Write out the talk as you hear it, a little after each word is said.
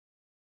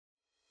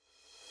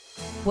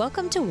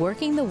Welcome to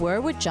Working the Word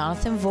with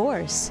Jonathan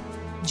Vorse.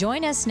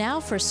 Join us now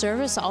for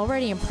service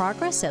already in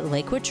progress at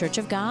Lakewood Church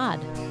of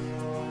God.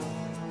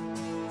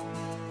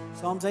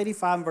 Psalms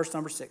 85 and verse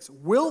number 6.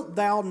 Wilt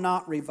thou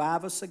not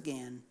revive us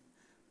again,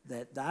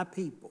 that thy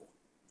people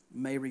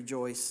may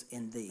rejoice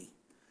in thee?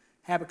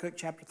 Habakkuk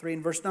chapter 3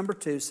 and verse number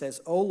 2 says,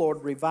 O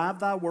Lord,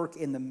 revive thy work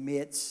in the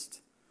midst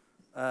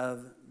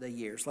of the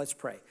years. Let's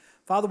pray.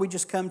 Father, we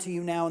just come to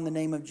you now in the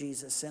name of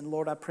Jesus. And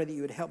Lord, I pray that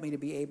you would help me to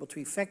be able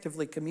to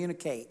effectively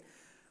communicate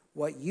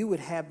what you would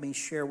have me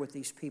share with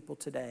these people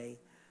today.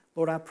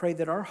 Lord, I pray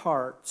that our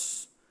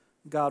hearts,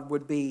 God,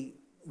 would be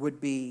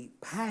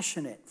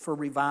passionate for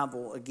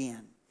revival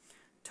again.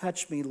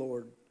 Touch me,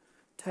 Lord.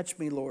 Touch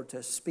me, Lord,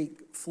 to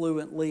speak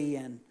fluently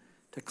and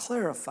to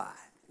clarify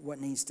what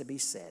needs to be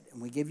said. And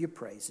we give you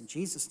praise in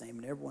Jesus' name.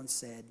 And everyone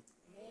said,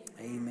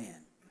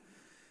 Amen.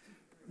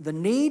 The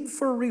need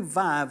for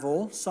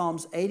revival,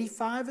 Psalms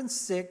 85 and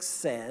 6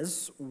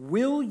 says,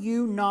 Will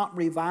you not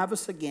revive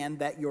us again,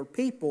 that your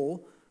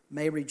people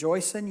may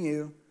rejoice in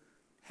you?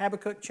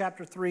 Habakkuk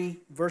chapter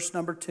 3, verse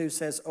number 2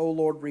 says, O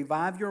Lord,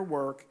 revive your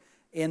work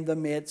in the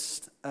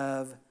midst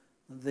of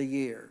the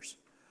years.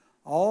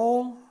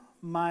 All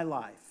my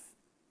life,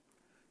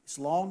 as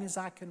long as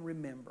I can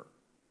remember,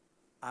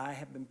 I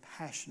have been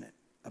passionate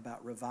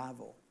about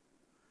revival.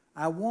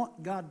 I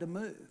want God to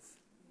move.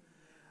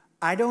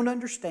 I don't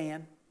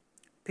understand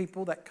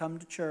people that come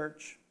to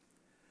church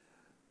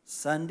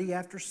Sunday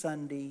after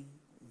Sunday,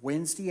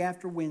 Wednesday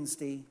after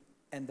Wednesday,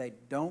 and they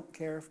don't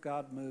care if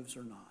God moves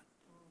or not.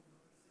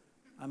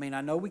 I mean,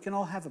 I know we can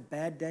all have a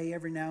bad day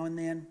every now and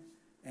then,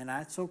 and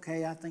that's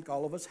okay. I think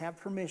all of us have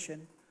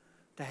permission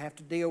to have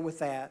to deal with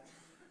that.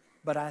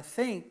 But I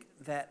think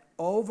that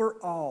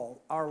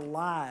overall, our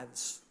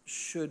lives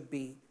should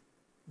be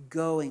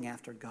going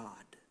after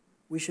God.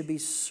 We should be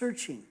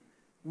searching,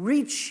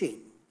 reaching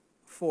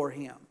for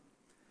Him.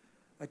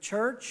 A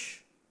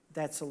church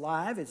that's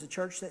alive is a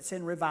church that's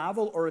in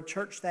revival, or a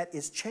church that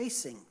is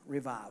chasing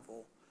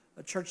revival.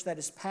 A church that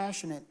is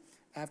passionate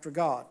after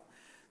God.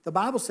 The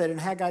Bible said in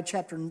Haggai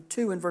chapter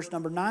 2 and verse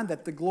number 9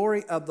 that the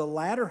glory of the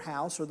latter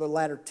house or the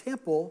latter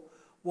temple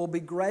will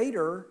be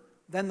greater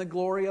than the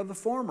glory of the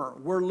former.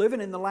 We're living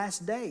in the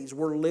last days.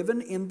 We're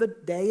living in the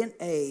day and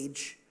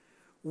age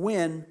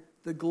when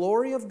the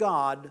glory of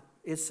God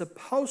is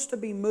supposed to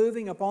be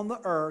moving upon the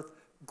earth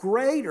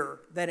greater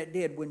than it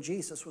did when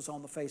Jesus was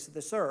on the face of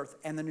this earth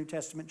and the New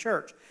Testament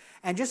church.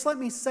 And just let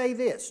me say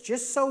this,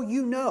 just so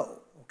you know,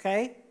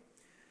 okay?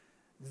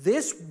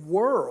 This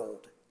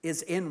world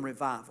is in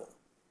revival.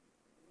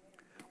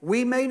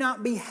 We may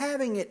not be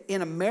having it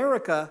in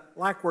America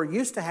like we're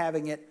used to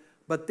having it,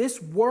 but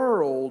this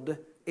world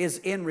is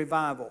in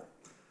revival.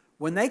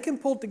 When they can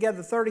pull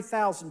together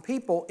 30,000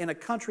 people in a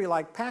country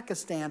like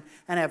Pakistan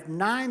and have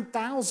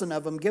 9,000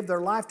 of them give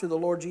their life to the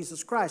Lord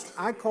Jesus Christ,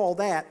 I call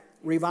that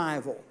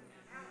revival.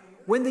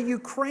 When the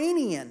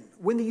Ukrainian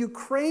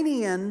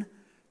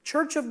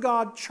Church of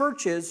God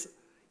churches,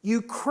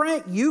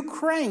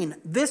 Ukraine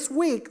this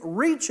week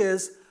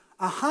reaches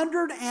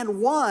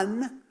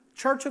 101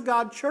 Church of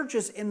God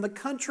churches in the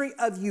country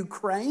of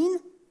Ukraine.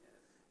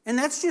 And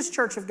that's just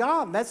Church of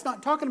God. That's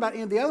not talking about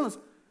any of the other ones.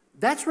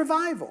 That's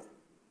revival.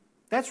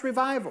 That's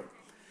revival.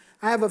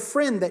 I have a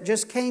friend that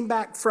just came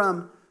back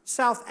from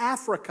South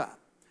Africa.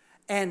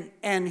 And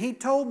he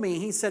told me,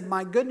 he said,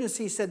 my goodness,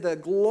 he said, the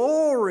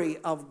glory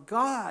of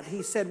God,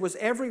 he said, was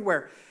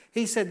everywhere.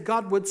 He said,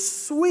 God would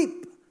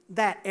sweep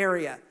that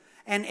area.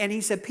 And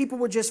he said people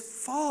would just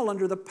fall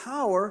under the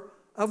power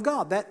of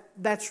God.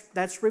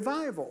 That's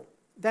revival.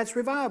 That's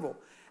revival.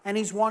 And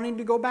he's wanting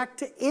to go back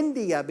to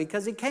India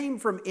because he came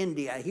from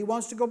India. He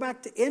wants to go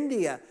back to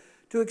India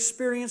to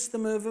experience the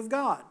move of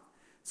God.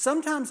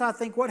 Sometimes I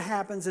think what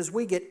happens is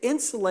we get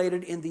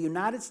insulated in the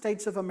United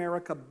States of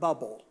America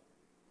bubble.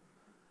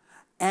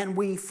 And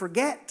we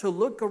forget to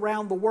look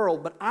around the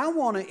world. But I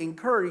want to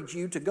encourage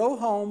you to go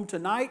home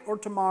tonight or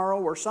tomorrow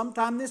or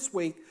sometime this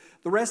week,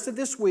 the rest of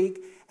this week,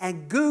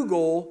 and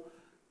Google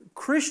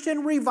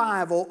Christian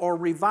revival or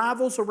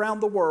revivals around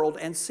the world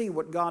and see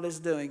what God is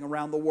doing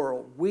around the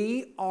world.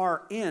 We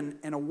are in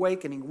an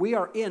awakening. We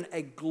are in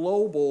a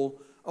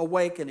global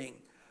awakening.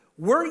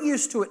 We're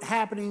used to it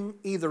happening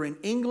either in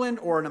England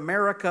or in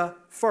America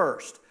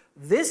first.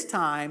 This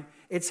time,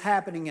 it's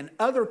happening in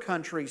other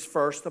countries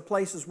first, the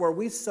places where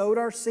we sowed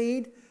our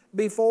seed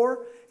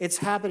before. It's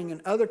happening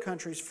in other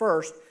countries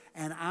first,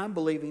 and I'm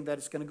believing that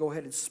it's going to go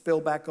ahead and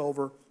spill back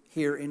over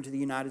here into the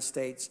United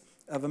States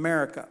of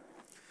America.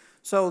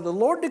 So the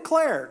Lord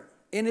declared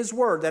in His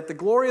Word that the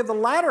glory of the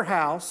latter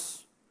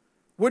house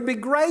would be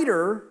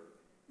greater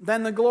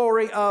than the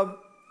glory of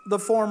the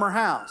former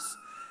house.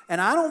 And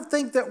I don't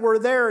think that we're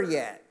there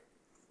yet.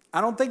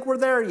 I don't think we're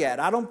there yet.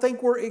 I don't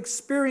think we're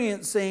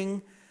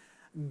experiencing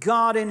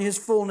God in His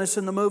fullness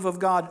and the move of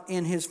God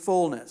in His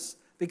fullness.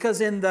 Because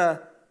in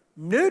the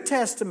New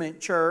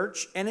Testament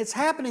church, and it's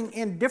happening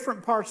in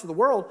different parts of the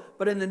world,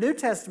 but in the New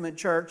Testament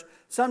church,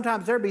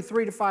 sometimes there'd be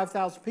 3,000 to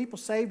 5,000 people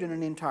saved in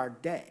an entire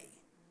day.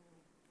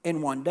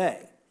 In one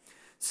day.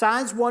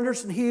 Signs,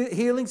 wonders, and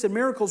healings and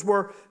miracles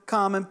were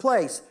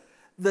commonplace.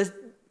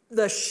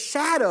 the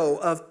shadow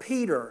of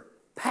Peter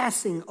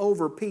passing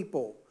over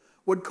people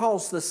would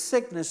cause the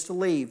sickness to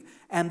leave,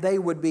 and they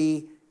would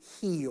be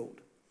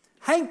healed.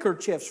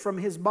 Handkerchiefs from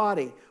his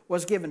body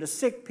was given to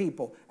sick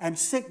people, and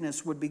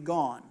sickness would be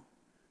gone.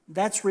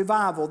 That's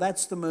revival.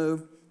 That's the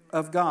move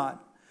of God.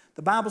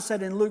 The Bible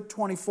said in Luke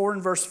 24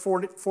 and verse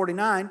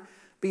 49,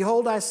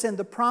 "Behold, I send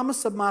the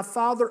promise of my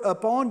Father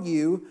upon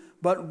you,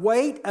 but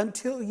wait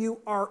until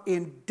you are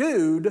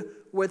endued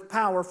with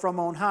power from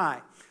on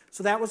high."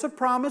 So that was a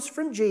promise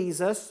from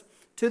Jesus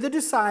to the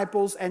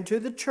disciples and to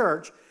the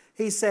church.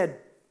 He said,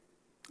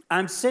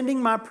 "I'm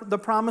sending the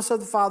promise of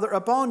the Father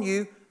upon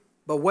you,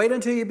 but wait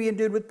until you be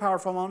endued with power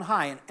from on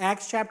high." In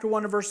Acts chapter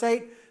 1 and verse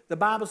 8, the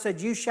Bible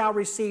said, "You shall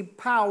receive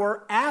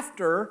power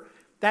after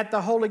that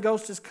the Holy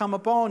Ghost has come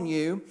upon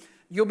you.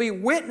 You'll be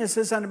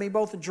witnesses unto me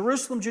both in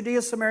Jerusalem,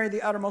 Judea, Samaria,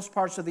 the uttermost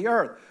parts of the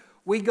earth."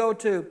 We go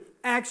to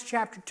Acts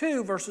chapter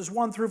 2, verses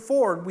 1 through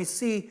 4, and we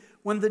see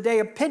when the day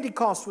of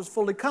Pentecost was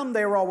fully come,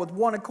 they were all with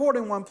one accord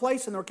in one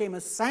place, and there came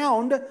a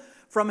sound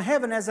from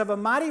heaven as of a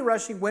mighty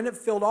rushing wind. It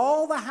filled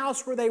all the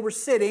house where they were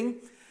sitting,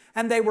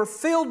 and they were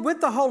filled with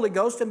the Holy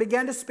Ghost and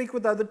began to speak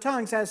with other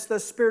tongues as the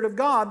Spirit of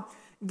God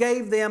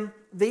gave them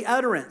the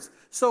utterance.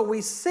 So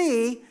we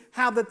see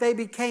how that they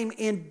became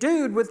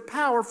endued with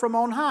power from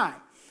on high.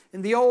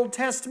 In the Old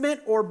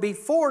Testament, or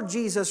before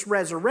Jesus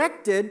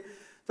resurrected,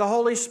 the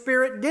Holy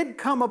Spirit did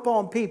come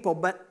upon people,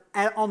 but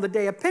on the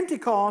day of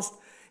Pentecost,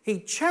 He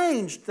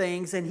changed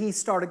things and He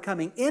started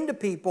coming into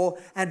people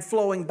and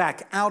flowing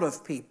back out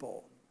of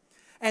people.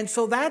 And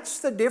so that's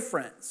the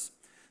difference.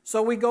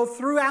 So we go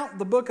throughout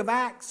the book of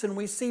Acts and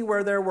we see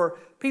where there were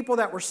people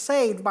that were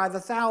saved by the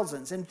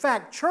thousands. In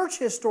fact, church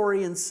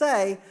historians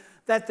say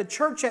that the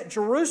church at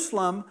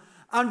Jerusalem,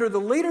 under the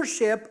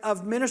leadership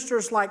of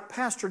ministers like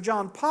Pastor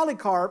John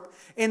Polycarp,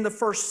 in the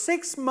first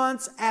 6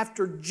 months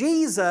after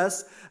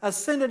Jesus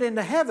ascended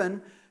into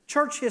heaven,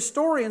 church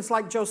historians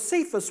like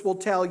Josephus will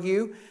tell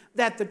you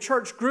that the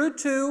church grew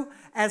to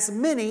as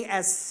many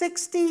as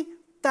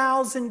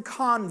 60,000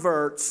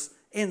 converts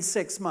in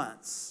 6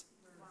 months.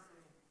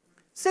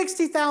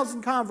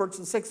 60,000 converts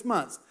in 6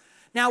 months.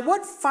 Now,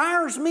 what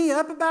fires me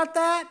up about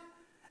that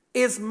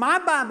is my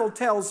Bible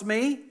tells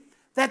me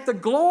that the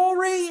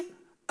glory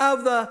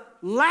of the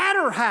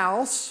latter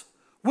house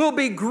will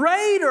be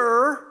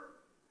greater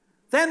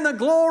than the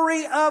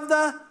glory of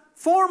the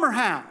former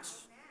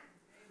house.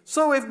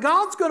 So if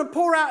God's going to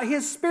pour out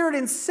His Spirit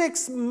in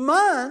 6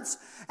 months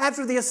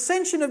after the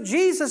ascension of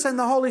Jesus and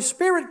the Holy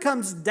Spirit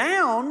comes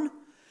down,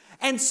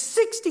 and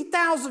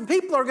 60,000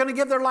 people are going to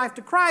give their life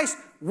to Christ,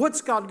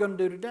 what's God going to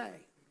do today?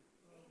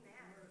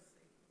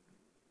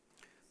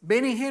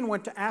 Benny Hinn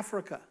went to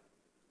Africa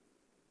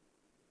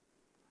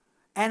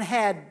and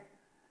had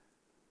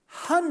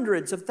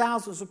hundreds of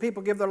thousands of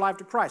people give their life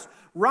to Christ.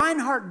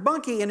 Reinhard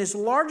Bonnke, in his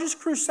largest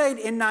crusade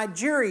in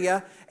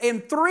Nigeria,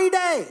 in 3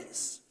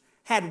 days,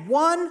 had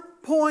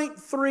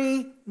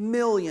 1.3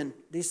 million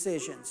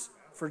decisions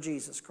for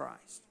Jesus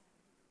Christ.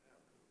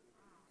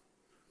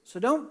 So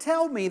don't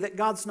tell me that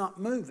God's not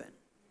moving.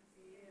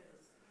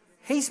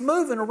 He's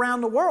moving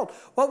around the world.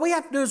 What we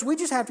have to do is we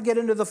just have to get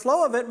into the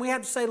flow of it, and we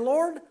have to say,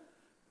 "Lord,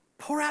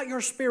 pour out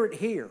your Spirit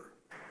here.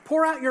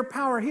 Pour out your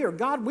power here.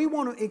 God, we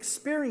want to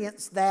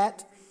experience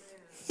that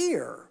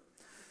here."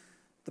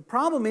 The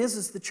problem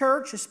is the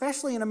church,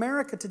 especially in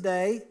America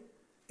today,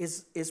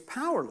 is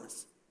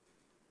powerless.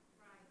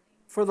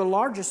 For the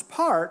largest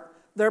part,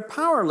 they're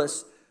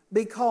powerless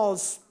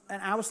because,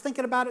 and I was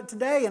thinking about it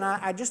today, and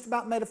I just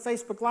about made a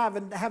Facebook Live,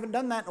 and I haven't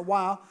done that in a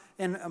while,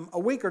 in a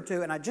week or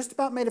two, and I just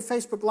about made a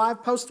Facebook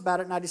Live post about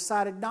it, and I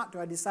decided not to.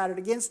 I decided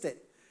against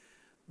it.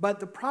 But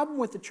the problem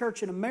with the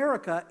church in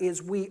America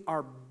is we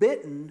are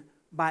bitten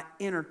by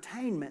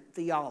entertainment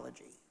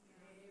theology.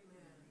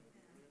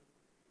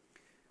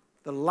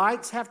 The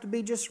lights have to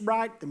be just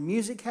right. The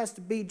music has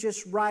to be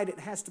just right. It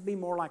has to be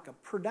more like a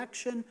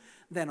production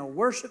than a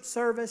worship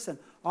service and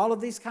all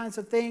of these kinds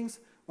of things.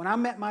 When I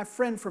met my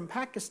friend from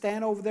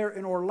Pakistan over there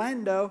in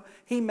Orlando,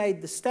 he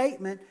made the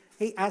statement.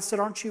 I said,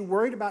 "Aren't you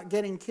worried about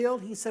getting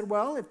killed?" He said,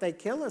 "Well, if they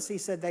kill us," he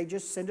said, "they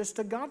just send us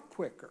to God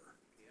quicker."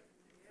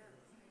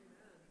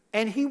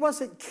 And he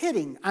wasn't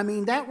kidding. I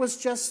mean, that's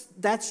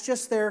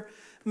just their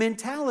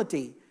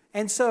mentality.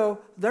 And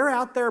so they're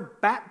out there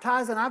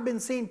baptizing. I've been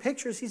seeing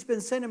pictures. He's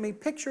been sending me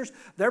pictures.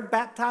 They're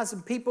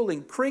baptizing people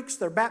in creeks.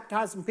 They're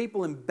baptizing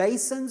people in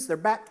basins. They're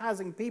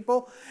baptizing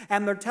people,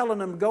 and they're telling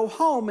them, "Go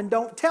home and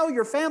don't tell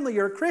your family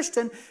you're a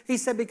Christian." He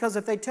said, because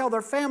if they tell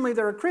their family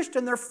they're a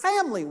Christian, their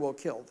family will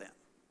kill them.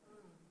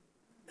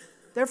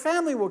 Their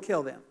family will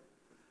kill them.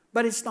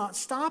 But it's not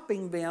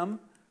stopping them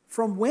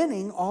from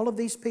winning all of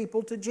these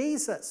people to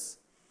Jesus.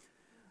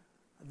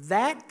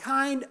 That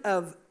kind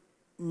of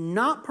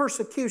not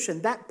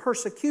persecution, that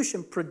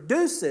persecution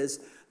produces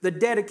the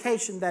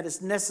dedication that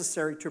is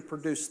necessary to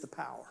produce the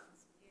power.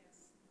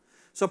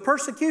 So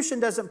persecution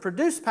doesn't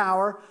produce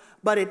power,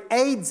 but it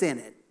aids in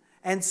it.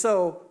 And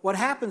so what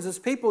happens is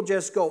people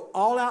just go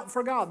all out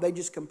for God. They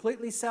just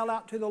completely sell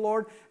out to the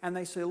Lord, and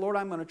they say, Lord,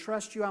 I'm going to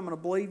trust you. I'm going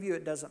to believe you.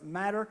 It doesn't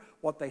matter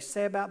what they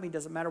say about me. It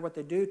doesn't matter what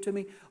they do to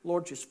me.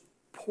 Lord, just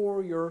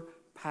pour your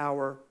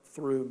power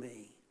through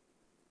me.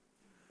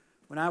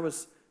 When I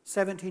was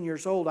 17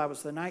 years old, I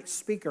was the night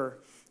speaker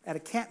at a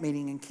camp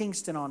meeting in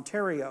Kingston,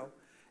 Ontario,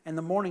 and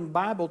the morning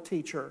Bible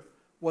teacher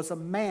was a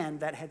man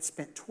that had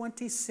spent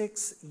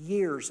 26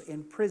 years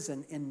in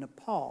prison in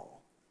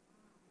Nepal.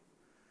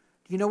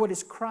 Do you know what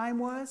his crime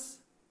was?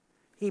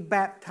 He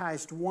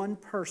baptized one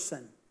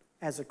person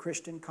as a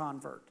Christian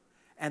convert,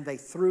 and they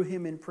threw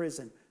him in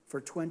prison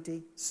for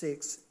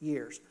 26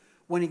 years.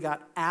 When he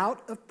got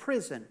out of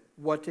prison,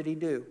 what did he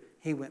do?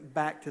 He went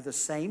back to the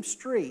same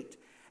street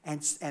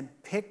and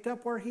picked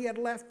up where he had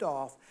left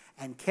off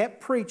and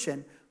kept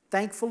preaching.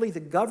 Thankfully,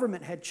 the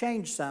government had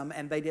changed some,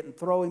 and they didn't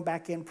throw him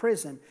back in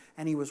prison,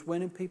 and he was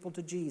winning people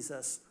to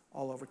Jesus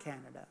all over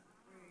Canada.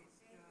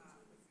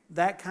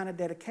 That kind of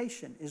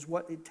dedication is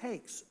what it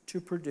takes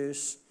to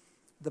produce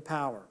the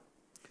power.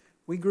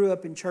 We grew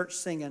up in church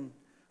singing,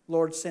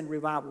 Lord, send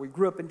revival. We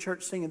grew up in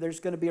church singing, there's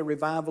going to be a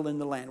revival in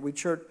the land.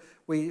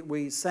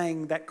 We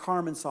sang that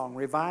Carmen song,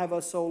 Revive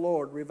Us, O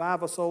Lord,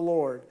 Revive Us, O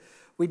Lord.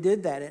 We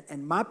did that,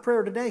 and my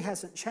prayer today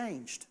hasn't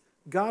changed.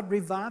 God,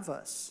 revive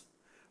us.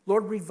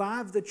 Lord,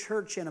 revive the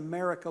church in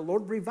America.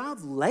 Lord,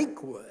 revive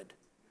Lakewood.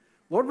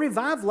 Lord,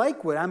 revive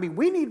Lakewood. I mean,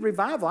 we need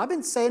revival. I've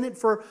been saying it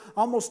for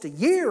almost a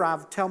year. I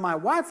tell my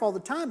wife all the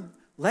time,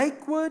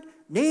 Lakewood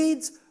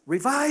needs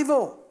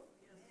revival.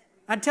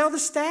 I tell the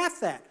staff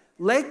that.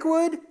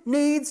 Lakewood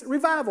needs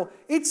revival.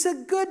 It's a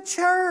good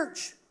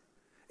church.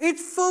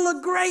 It's full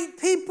of great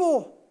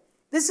people.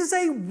 This is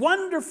a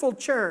wonderful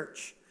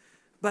church.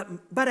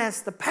 But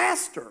as the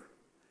pastor,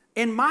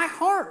 in my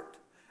heart,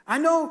 I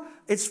know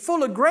it's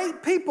full of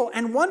great people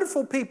and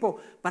wonderful people,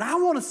 but I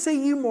want to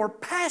see you more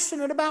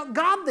passionate about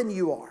God than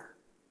you are.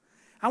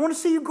 I want to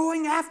see you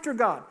going after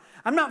God.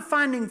 I'm not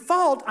finding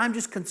fault. I'm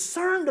just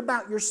concerned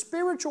about your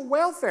spiritual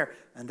welfare.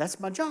 And that's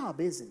my job,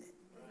 isn't it?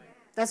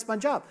 That's my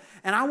job.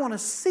 And I want to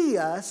see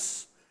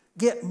us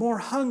get more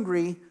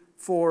hungry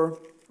for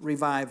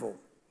revival.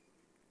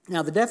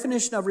 Now, the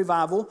definition of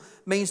revival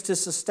means to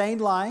sustain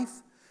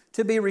life,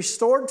 to be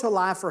restored to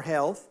life or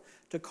health,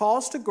 to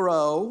cause to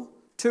grow,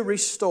 to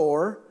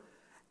restore,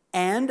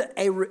 and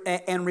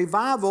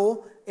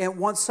revival. And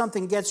once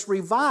something gets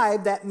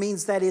revived, that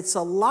means that it's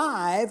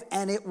alive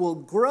and it will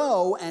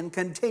grow and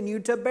continue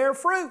to bear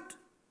fruit.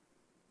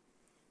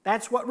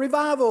 That's what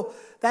revival,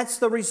 that's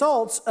the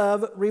results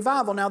of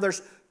revival. Now,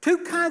 there's two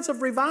kinds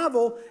of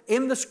revival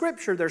in the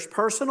Scripture. There's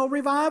personal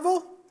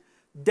revival.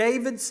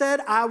 David said,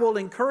 I will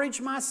encourage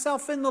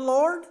myself in the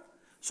Lord.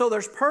 So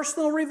there's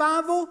personal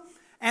revival,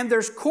 and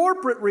there's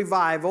corporate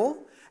revival.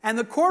 And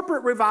the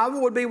corporate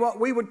revival would be what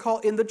we would call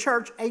in the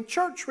church a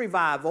church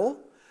revival,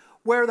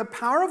 where the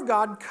power of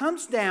God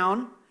comes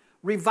down.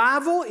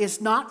 Revival is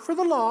not for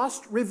the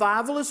lost.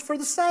 Revival is for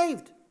the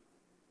saved.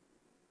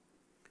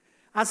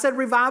 I said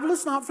revival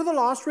is not for the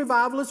lost.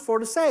 Revival is for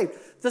the saved.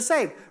 The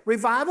saved.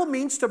 Revival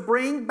means to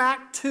bring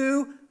back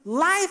to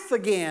life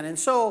again. And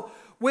so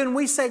when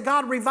we say,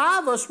 God,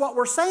 revive us, what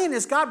we're saying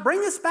is, God, bring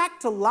us back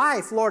to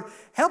life. Lord,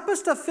 help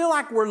us to feel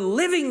like we're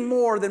living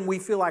more than we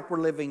feel like we're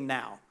living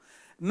now.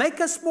 Make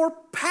us more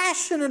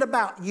passionate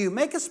about you.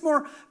 Make us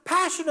more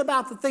passionate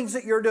about the things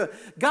that you're doing.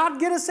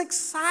 God, get us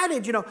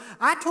excited. You know,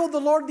 I told the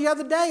Lord the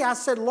other day, I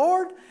said,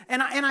 Lord,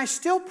 and I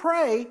still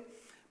pray,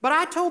 but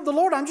I told the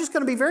Lord, I'm just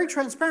going to be very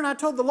transparent. I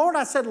told the Lord,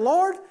 I said,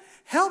 Lord,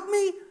 help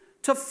me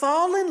to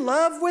fall in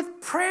love with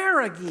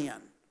prayer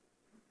again.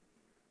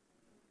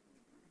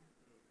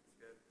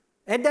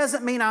 It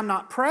doesn't mean I'm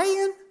not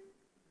praying,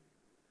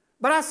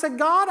 but I said,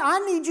 God, I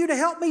need you to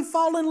help me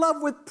fall in love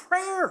with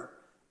prayer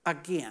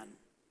again.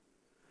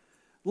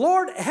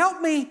 Lord,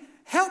 help me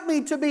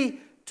to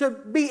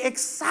be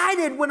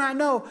excited when I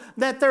know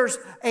that there's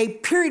a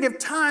period of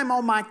time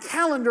on my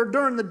calendar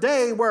during the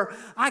day where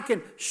I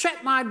can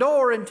shut my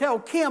door and tell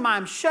Kim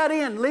I'm shut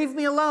in, leave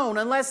me alone,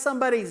 unless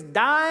somebody's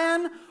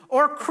dying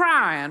or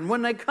crying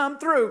when they come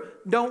through.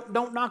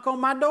 Don't knock on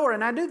my door.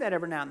 And I do that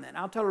every now and then.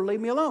 I'll tell her,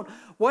 leave me alone.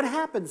 What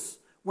happens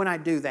when I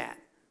do that?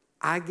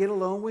 I get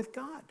alone with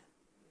God.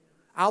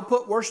 I'll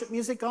put worship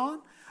music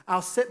on.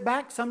 I'll sit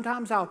back.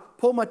 Sometimes I'll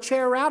pull my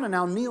chair out and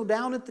I'll kneel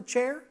down at the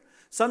chair.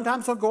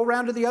 Sometimes I'll go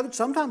around to the other.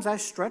 Sometimes I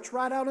stretch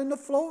right out on the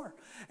floor.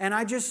 And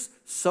I just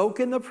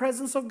soak in the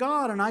presence of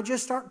God. And I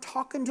just start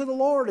talking to the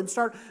Lord and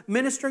start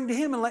ministering to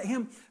Him and let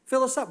Him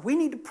fill us up. We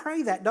need to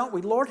pray that, don't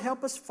we? Lord,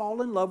 help us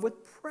fall in love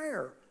with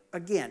prayer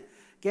again.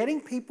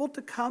 Getting people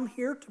to come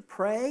here to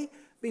pray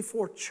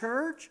before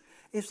church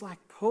is like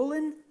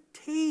pulling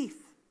teeth.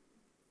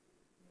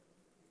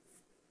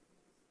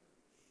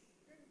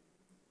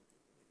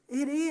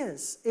 It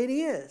is. It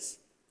is.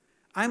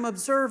 I'm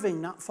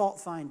observing, not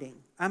fault-finding.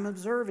 I'm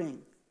observing.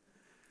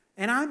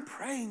 And I'm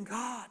praying,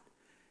 God,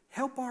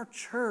 help our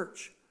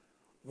church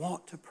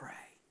want to pray.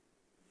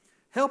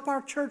 Help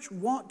our church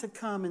want to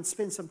come and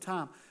spend some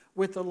time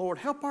with the Lord.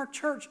 Help our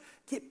church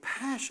get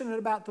passionate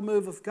about the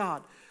move of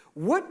God.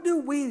 What do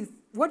we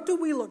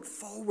look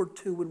forward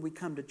to when we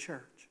come to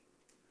church?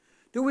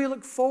 Do we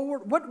look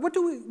forward? What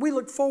do we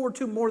look forward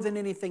to more than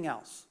anything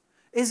else?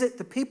 Is it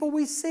the people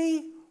we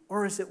see,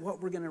 or is it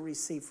what we're going to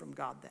receive from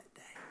God that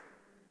day?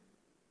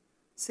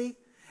 See?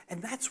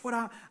 And that's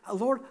what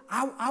Lord,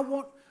 I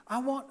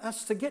want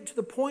us to get to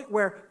the point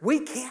where we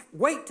can't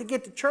wait to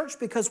get to church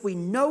because we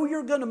know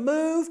you're going to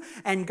move,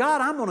 and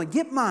God, I'm going to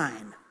get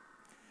mine.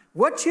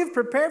 What you've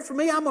prepared for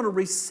me, I'm going to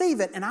receive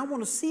it, and I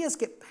want to see us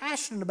get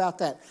passionate about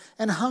that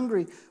and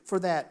hungry for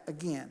that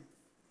again.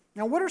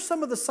 Now, what are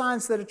some of the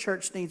signs that a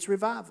church needs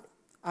revival?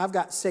 I've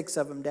got 6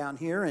 of them down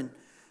here,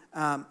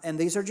 and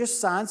these are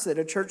just signs that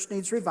a church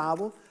needs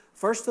revival.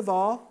 First of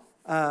all,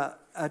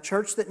 a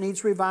church that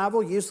needs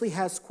revival usually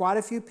has quite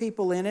a few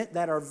people in it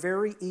that are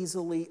very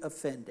easily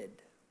offended.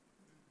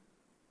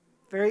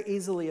 Very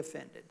easily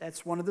offended.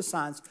 That's one of the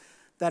signs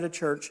that a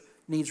church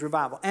needs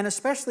revival. And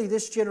especially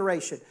this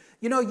generation.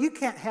 You know, you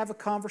can't have a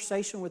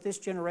conversation with this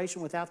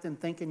generation without them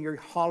thinking you're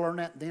hollering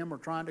at them or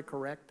trying to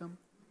correct them.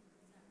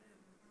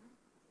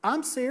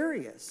 I'm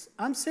serious.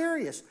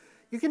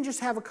 You can just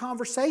have a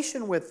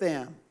conversation with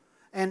them,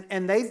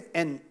 and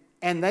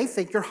they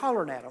think you're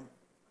hollering at them.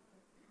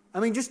 I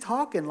mean, just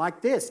talking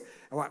like this.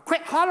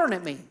 Quit hollering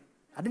at me.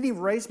 I didn't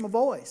even raise my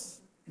voice.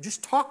 I'm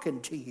just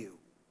talking to you.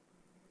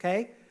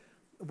 Okay?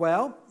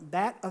 Well,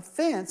 that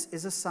offense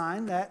is a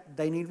sign that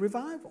they need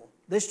revival.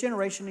 This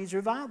generation needs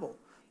revival.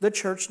 The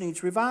church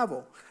needs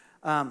revival.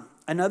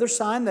 Another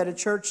sign that a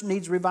church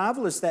needs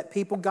revival is that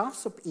people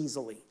gossip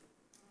easily.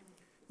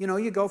 You know,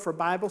 you go for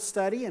Bible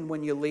study, and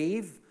when you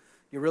leave,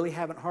 you really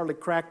haven't hardly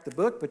cracked the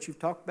book, but you've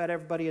talked about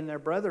everybody and their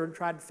brother and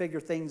tried to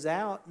figure things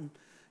out, and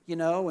you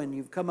know, and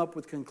you've come up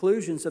with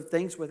conclusions of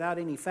things without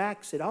any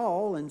facts at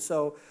all, and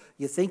so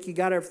you think you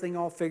got everything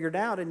all figured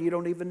out, and you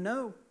don't even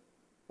know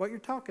what you're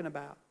talking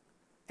about.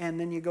 And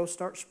then you go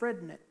start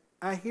spreading it.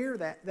 I hear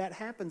that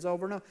happens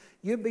over and over.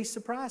 You'd be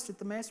surprised at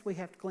the mess we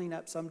have to clean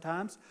up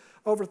sometimes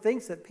over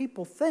things that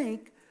people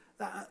think.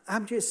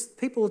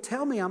 People will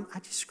tell me, I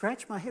just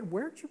scratch my head.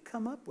 Where'd you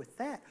come up with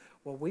that?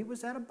 Well, we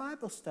was at a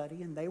Bible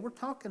study and they were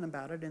talking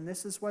about it and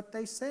this is what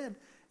they said.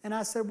 And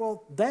I said,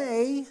 well,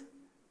 they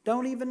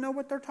don't even know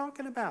what they're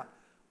talking about.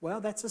 Well,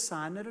 that's a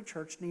sign that a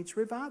church needs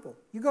revival.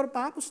 You go to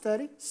Bible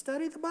study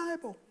the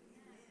Bible.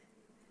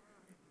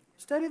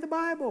 Study the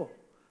Bible.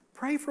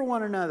 Pray for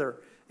one another.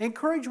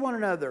 Encourage one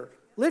another.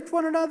 Lift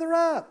one another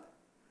up.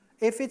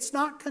 If it's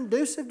not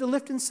conducive to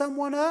lifting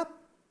someone up,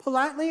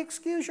 politely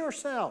excuse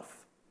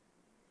yourself.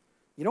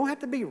 You don't have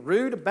to be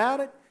rude about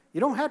it.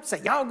 You don't have to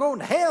say, y'all going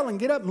to hell and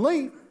get up and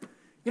leave.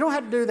 You don't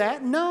have to do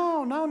that.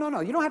 No.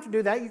 You don't have to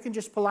do that. You can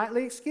just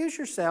politely excuse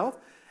yourself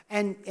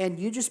and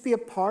you just be a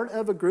part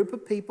of a group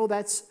of people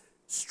that's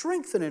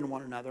strengthening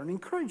one another and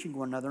encouraging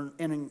one another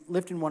and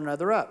lifting one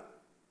another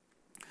up.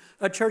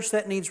 A church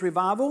that needs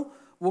revival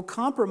will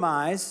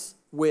compromise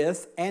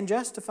with and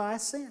justify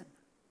sin.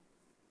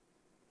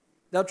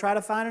 They'll try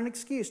to find an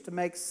excuse to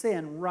make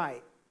sin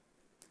right.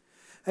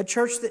 A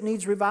church that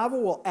needs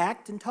revival will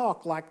act and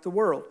talk like the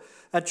world.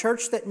 A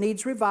church that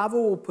needs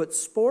revival will put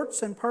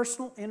sports and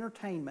personal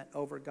entertainment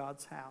over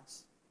God's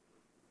house.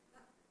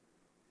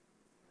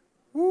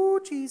 Ooh,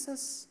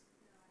 Jesus.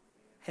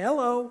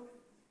 Hello.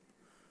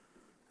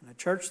 And a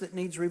church that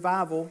needs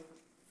revival,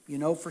 you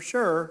know for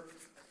sure,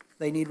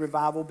 they need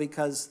revival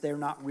because they're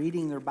not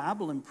reading their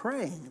Bible and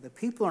praying. The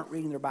people aren't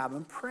reading their Bible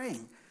and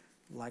praying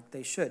like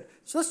they should.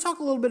 So let's talk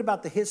a little bit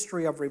about the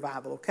history of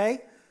revival,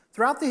 okay?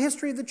 Throughout the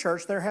history of the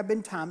church, there have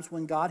been times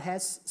when God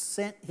has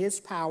sent His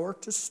power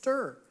to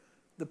stir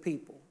the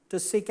people, to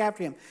seek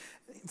after Him.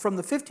 From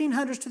the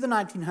 1500s to the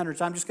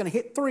 1900s, I'm just going to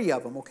hit 3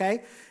 of them,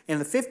 okay? In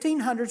the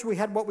 1500s, we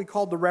had what we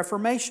called the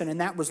Reformation, and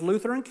that was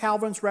Luther and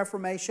Calvin's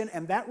Reformation,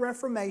 and that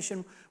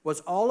Reformation was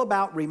all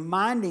about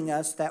reminding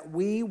us that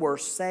we were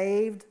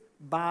saved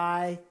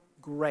by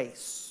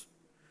grace.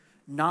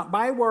 Not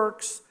by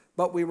works,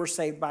 but we were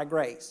saved by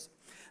grace.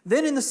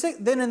 Then in the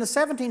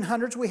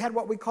 1700s, we had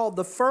what we called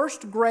the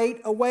First Great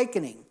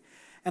Awakening.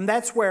 And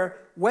that's where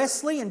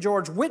Wesley and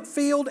George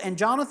Whitefield and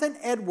Jonathan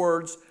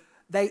Edwards,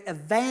 they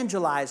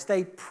evangelized.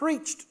 They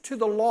preached to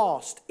the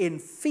lost in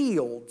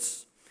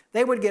fields.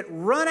 They would get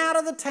run out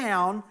of the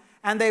town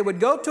and they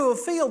would go to a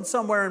field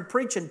somewhere and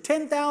preach, and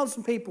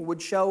 10,000 people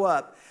would show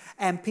up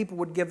and people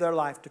would give their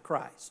life to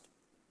Christ.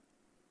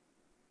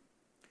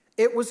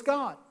 It was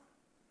God.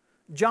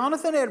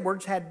 Jonathan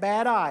Edwards had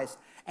bad eyes.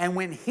 And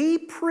when he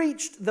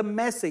preached the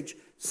message,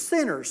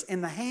 sinners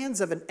in the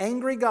hands of an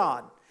angry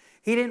God,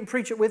 he didn't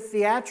preach it with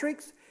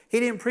theatrics. He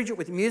didn't preach it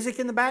with music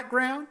in the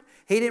background.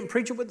 He didn't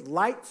preach it with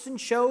lights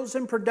and shows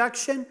and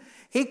production.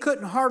 He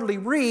couldn't hardly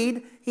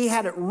read. He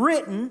had it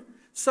written.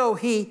 So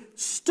he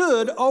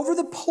stood over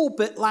the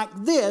pulpit like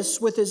this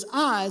with his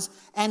eyes,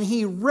 and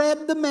he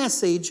read the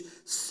message,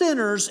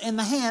 sinners in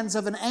the hands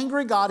of an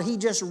angry God. He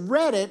just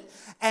read it,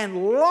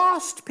 and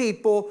lost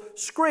people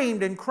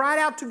screamed and cried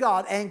out to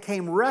God and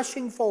came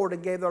rushing forward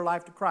and gave their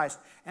life to Christ.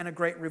 And a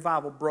great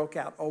revival broke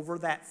out over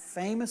that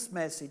famous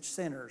message,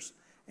 sinners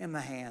in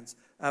the hands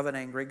of an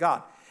angry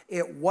God.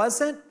 It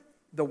wasn't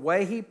The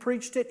way he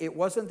preached it, it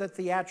wasn't the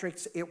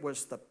theatrics, it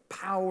was the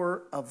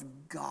power of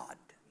God.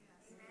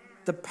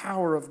 The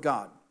power of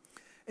God.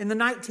 In the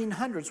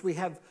 1900s, we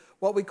have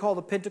what we call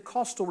the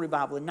Pentecostal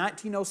revival. In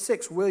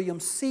 1906, William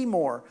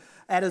Seymour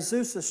at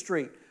Azusa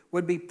Street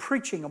would be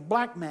preaching, a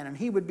black man, and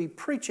he would be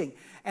preaching.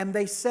 And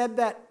they said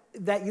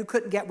that you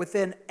couldn't get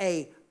within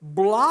a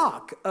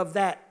block of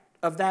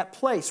that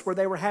place where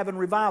they were having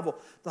revival.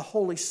 The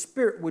Holy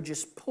Spirit would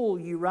just pull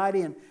you right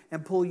in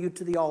and pull you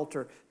to the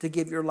altar to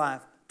give your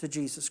life to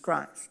Jesus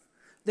Christ.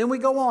 Then we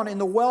go on in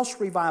the Welsh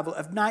revival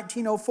of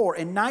 1904.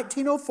 In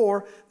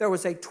 1904, there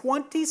was a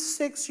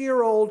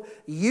 26-year-old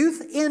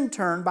youth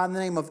intern by the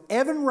name of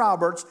Evan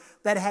Roberts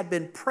that had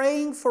been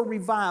praying for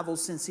revival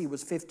since he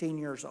was 15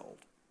 years old.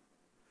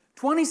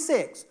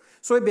 26.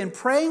 So he'd been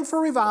praying for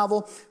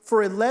revival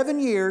for 11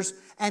 years,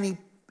 and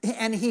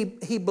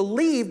he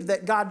believed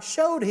that God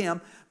showed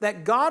him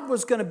that God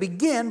was going to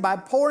begin by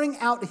pouring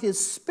out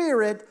His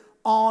Spirit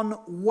on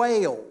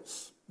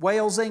Wales,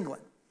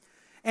 England.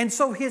 And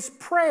so his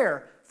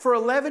prayer for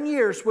 11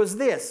 years was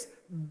this: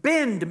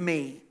 bend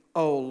me,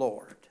 O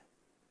Lord.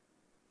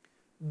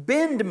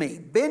 Bend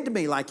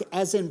me like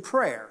as in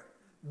prayer.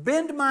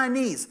 Bend my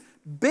knees.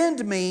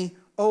 Bend me,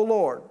 O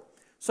Lord.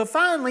 So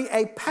finally,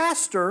 a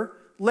pastor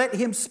let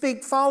him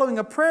speak following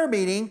a prayer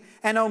meeting,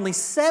 and only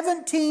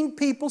 17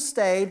 people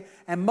stayed,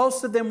 and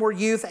most of them were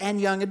youth and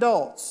young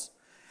adults.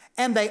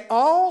 And they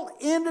all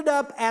ended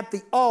up at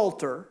the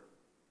altar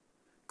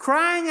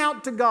crying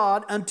out to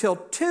God until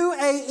 2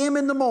 a.m.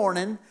 in the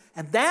morning,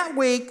 and that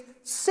week,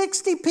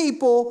 60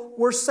 people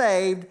were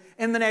saved.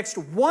 In the next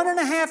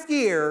 1.5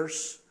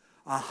 years,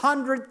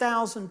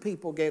 100,000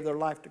 people gave their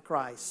life to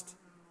Christ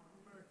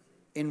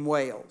in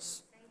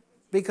Wales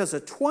because a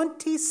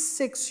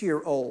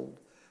 26-year-old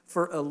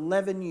for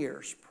 11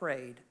 years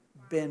prayed,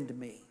 bend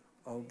me,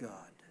 O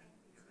God.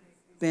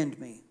 Bend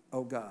me,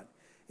 O God.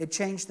 It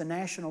changed the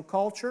national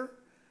culture.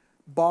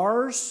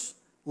 Bars,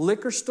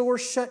 liquor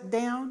stores shut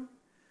down.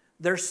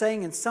 They're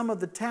saying in some of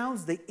the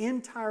towns, the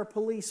entire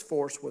police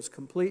force was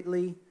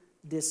completely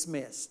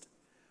dismissed.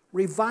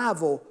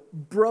 Revival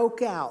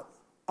broke out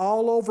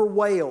all over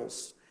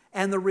Wales,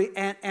 and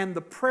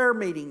the prayer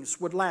meetings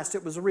would last.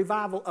 It was a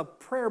revival of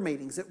prayer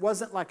meetings. It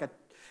wasn't like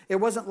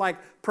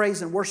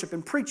praise and worship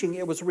and preaching.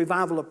 It was a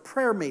revival of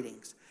prayer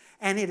meetings.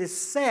 And it is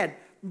said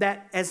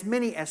that as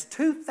many as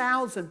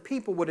 2,000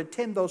 people would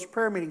attend those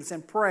prayer meetings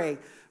and pray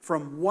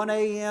from 1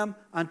 a.m.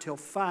 until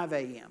 5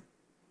 a.m.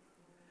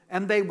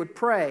 And they would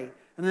pray,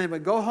 and then they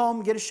would go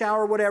home, get a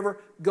shower,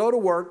 whatever, go to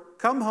work,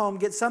 come home,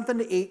 get something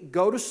to eat,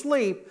 go to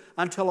sleep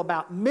until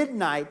about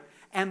midnight,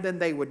 and then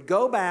they would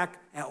go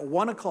back at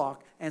 1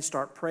 o'clock and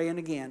start praying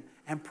again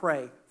and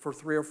pray for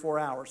 3 or 4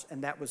 hours.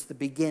 And that was the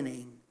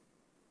beginning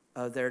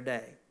of their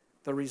day.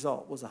 The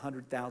result was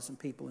 100,000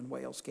 people in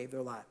Wales gave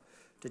their life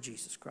to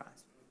Jesus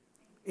Christ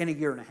in a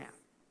year and a half.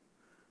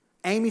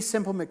 Aimee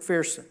Semple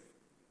McPherson,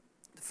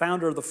 the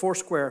founder of the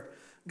Foursquare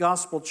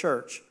Gospel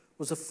Church,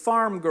 was a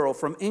farm girl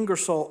from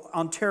Ingersoll,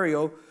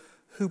 Ontario,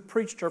 who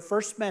preached her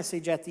first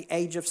message at the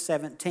age of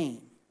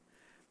 17.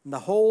 And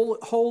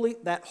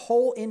that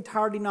whole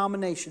entire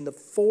denomination, the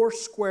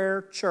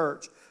Foursquare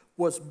Church,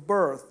 was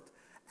birthed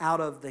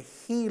out of the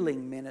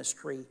healing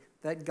ministry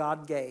that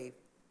God gave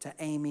to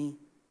Aimee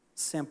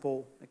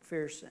Semple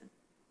McPherson.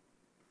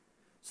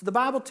 So the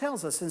Bible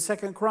tells us in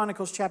 2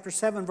 Chronicles chapter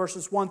 7,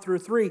 verses 1 through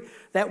 3,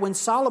 that when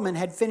Solomon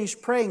had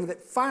finished praying,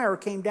 that fire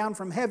came down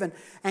from heaven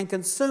and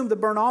consumed the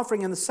burnt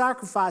offering and the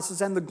sacrifices,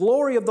 and the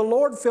glory of the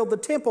Lord filled the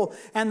temple,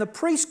 and the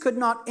priest could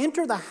not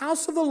enter the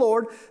house of the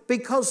Lord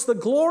because the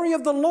glory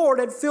of the Lord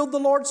had filled the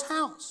Lord's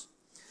house.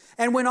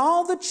 And when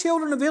all the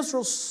children of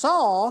Israel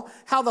saw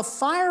how the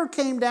fire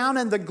came down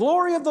and the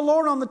glory of the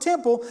Lord on the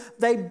temple,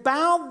 they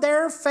bowed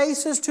their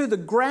faces to the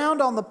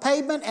ground on the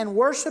pavement and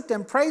worshiped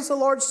and praised the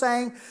Lord,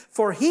 saying,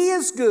 "For He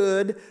is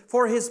good,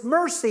 for His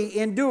mercy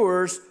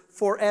endures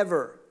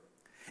forever."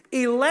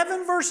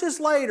 11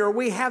 verses later,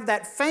 we have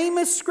that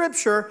famous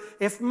scripture,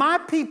 "If my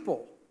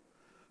people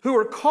who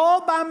are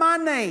called by my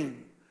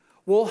name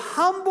will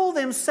humble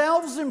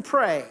themselves and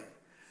pray,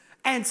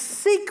 and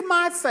seek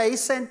my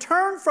face and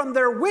turn from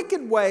their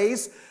wicked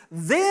ways,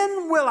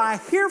 then will I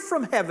hear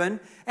from heaven,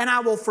 and I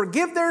will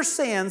forgive their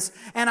sins,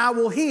 and I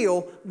will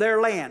heal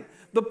their land."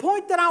 The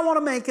point that I want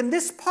to make in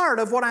this part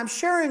of what I'm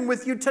sharing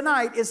with you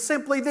tonight is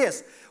simply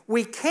this: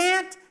 we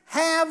can't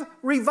have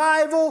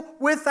revival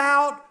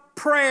without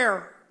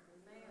prayer.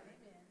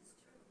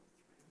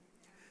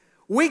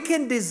 We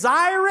can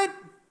desire it,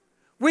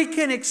 we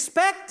can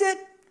expect it,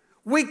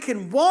 we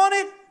can want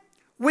it,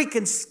 we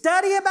can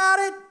study about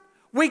it,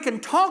 we can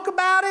talk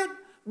about it,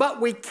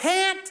 but we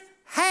can't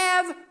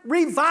have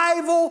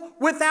revival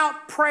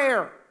without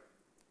prayer.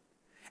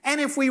 And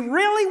if we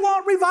really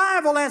want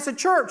revival as a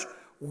church,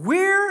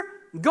 we're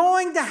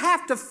going to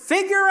have to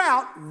figure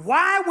out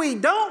why we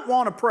don't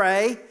want to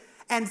pray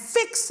and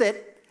fix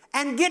it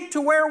and get to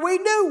where we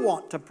do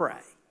want to pray.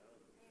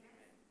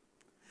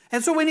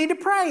 And so we need to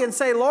pray and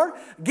say, "Lord,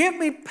 give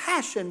me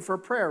passion for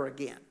prayer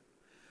again.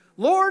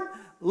 Lord,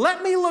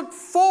 let me look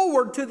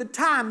forward to the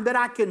time that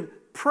I can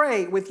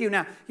pray with you.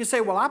 Now, you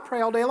say, well, I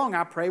pray all day long.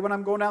 I pray when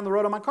I'm going down the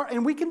road on my car.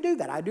 And we can do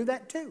that. I do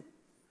that too.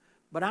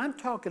 But I'm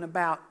talking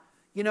about,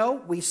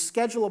 we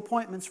schedule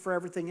appointments for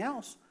everything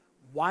else.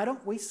 Why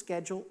don't we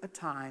schedule a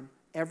time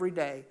every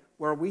day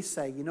where we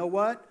say, you know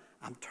what?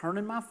 I'm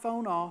turning my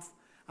phone off.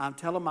 I'm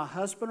telling my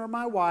husband or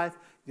my wife,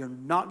 you're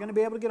not going to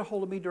be able to get a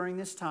hold of me during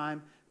this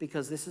time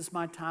because this is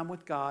my time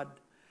with God.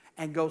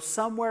 And go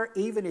somewhere,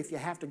 even if you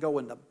have to go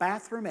in the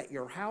bathroom at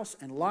your house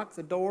and lock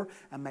the door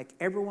and make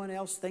everyone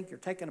else think you're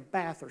taking a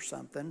bath or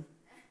something,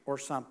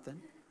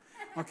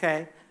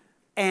 okay?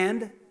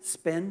 And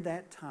spend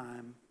that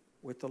time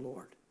with the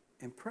Lord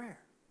in prayer.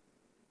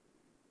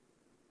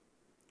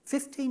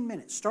 15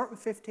 minutes. Start with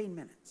 15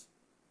 minutes.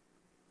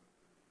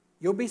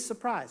 You'll be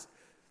surprised.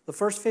 The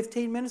first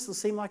 15 minutes will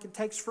seem like it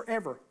takes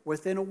forever.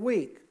 Within a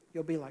week,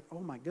 you'll be like,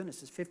 oh my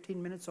goodness, is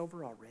 15 minutes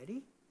over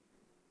already?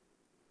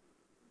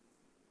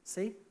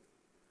 See?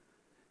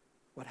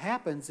 What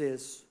happens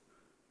is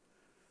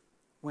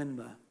when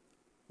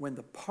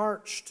the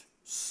parched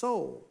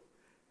soul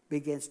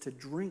begins to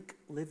drink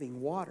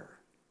living water,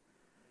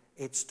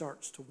 it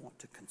starts to want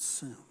to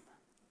consume.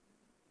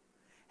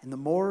 And the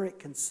more it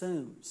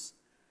consumes,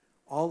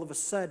 all of a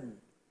sudden,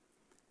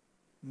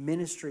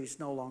 ministries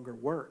no longer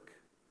work.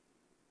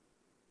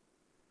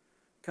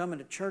 Coming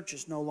to church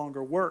is no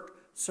longer work.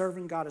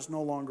 Serving God is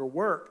no longer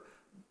work.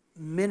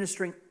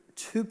 Ministering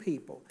to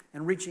people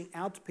and reaching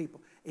out to people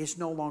is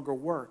no longer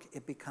work.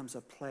 It becomes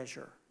a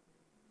pleasure.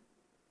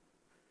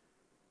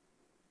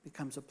 It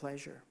becomes a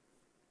pleasure.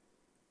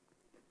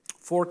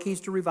 4 keys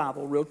to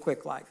revival, real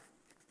quick like.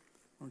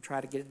 I'm going to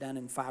try to get it done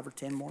in 5 or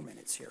 10 more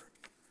minutes here.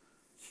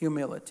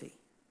 Humility.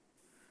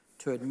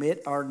 To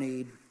admit our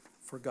need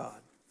for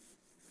God.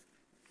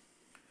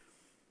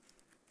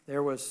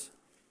 There was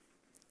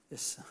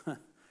this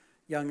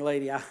young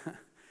lady,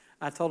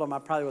 I told him I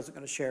probably wasn't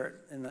going to share it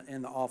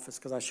in the office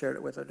because I shared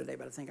it with her today,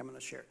 but I think I'm going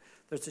to share it.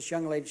 There's this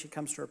young lady, she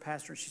comes to her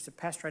pastor and she said,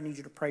 Pastor, I need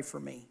you to pray for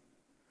me.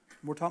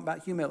 We're talking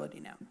about humility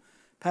now.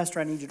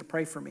 Pastor, I need you to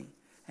pray for me.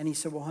 And he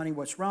said, well, honey,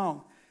 what's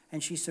wrong?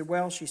 And she said,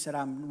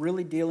 I'm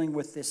really dealing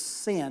with this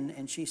sin.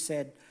 And she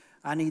said,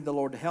 I need the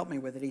Lord to help me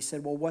with it. He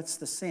said, well, what's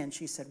the sin?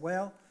 She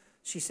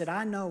said,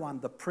 I know I'm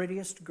the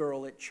prettiest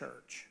girl at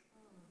church.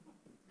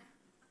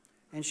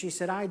 And she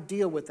said, I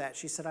deal with that.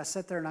 She said, I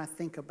sit there and I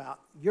think about,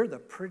 you're the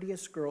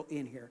prettiest girl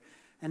in here.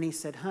 And he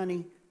said,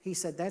 honey,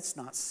 that's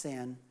not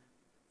sin.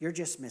 You're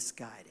just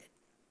misguided.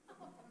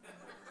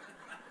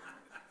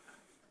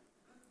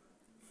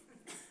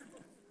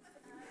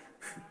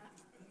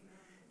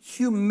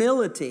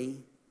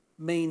 Humility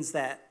means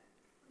that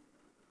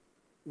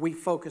we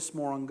focus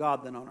more on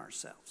God than on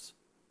ourselves.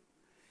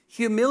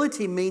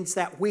 Humility means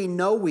that we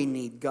know we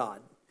need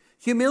God.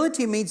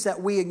 Humility means that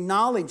we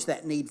acknowledge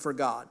that need for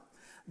God.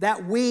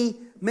 That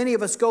many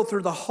of us go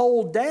through the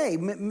whole day.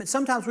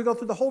 Sometimes we go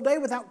through the whole day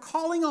without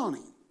calling on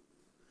Him.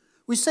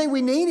 We say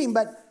we need Him,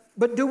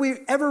 but do we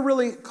ever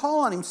really call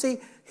on Him? See,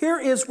 here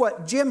is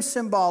what Jim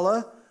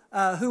Cymbala,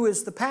 who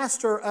is the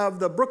pastor of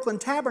the Brooklyn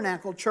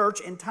Tabernacle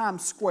Church in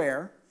Times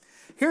Square,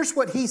 here's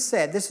what he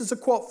said. This is a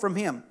quote from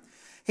him.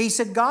 He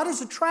said, God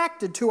is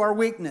attracted to our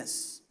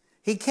weakness.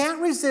 He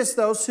can't resist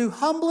those who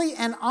humbly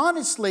and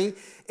honestly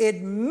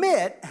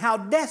admit how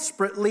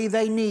desperately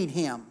they need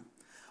Him.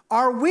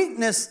 Our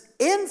weakness,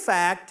 in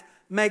fact,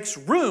 makes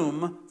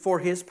room for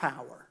His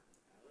power.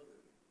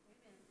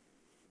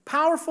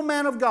 Powerful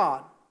man of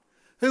God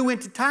who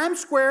went to Times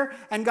Square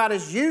and God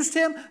has used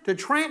him to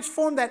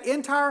transform that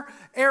entire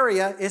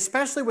area,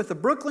 especially with the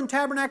Brooklyn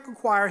Tabernacle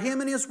Choir, him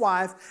and his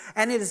wife,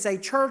 and it is a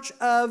church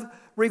of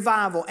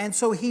revival. And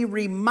so he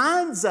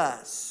reminds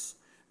us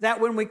that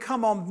when we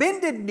come on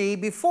bended knee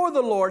before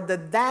the Lord,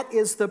 that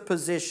is the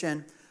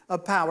position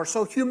of power.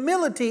 So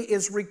humility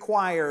is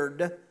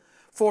required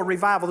for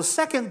revival. The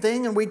second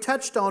thing, and we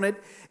touched on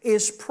it,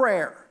 is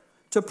prayer.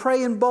 To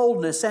pray in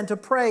boldness and to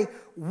pray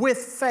with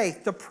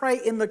faith, to pray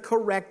in the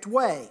correct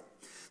way.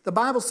 The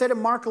Bible said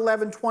in Mark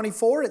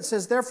 11:24, it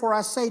says, therefore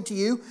I say to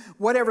you,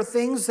 whatever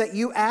things that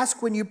you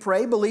ask when you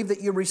pray, believe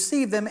that you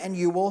receive them and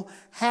you will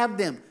have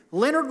them.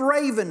 Leonard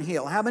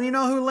Ravenhill. How many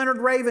know who Leonard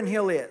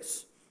Ravenhill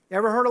is? You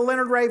ever heard of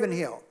Leonard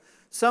Ravenhill?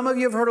 Some of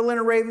you have heard of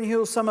Leonard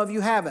Ravenhill, some of you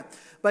haven't.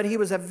 But he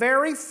was a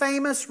very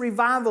famous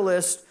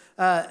revivalist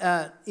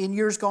in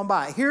years gone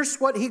by. Here's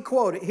what he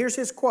quoted. Here's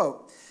his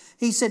quote.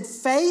 He said,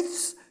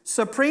 faith's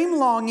supreme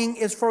longing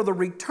is for the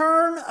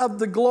return of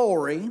the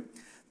glory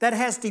that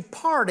has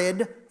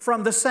departed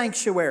from the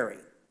sanctuary.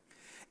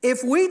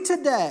 If we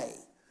today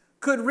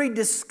could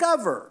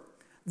rediscover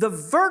the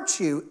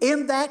virtue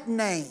in that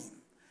name,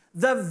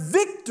 the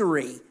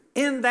victory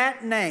in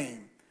that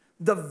name,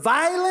 the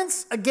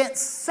violence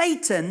against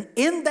Satan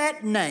in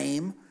that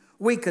name,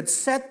 we could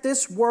set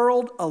this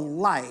world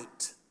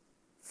alight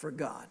for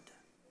God.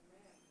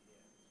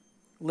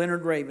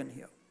 Leonard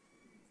Ravenhill.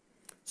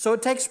 So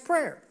it takes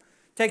prayer.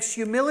 It takes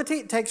humility,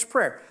 it takes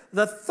prayer.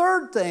 The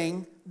third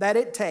thing that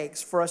it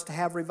takes for us to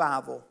have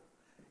revival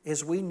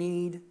is we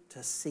need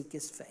to seek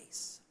His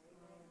face.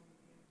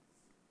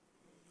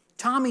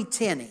 Tommy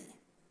Tenney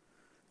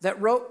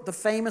that wrote the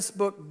famous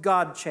book,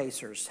 God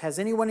Chasers. Has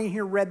anyone in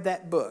here read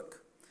that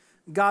book?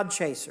 God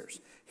Chasers.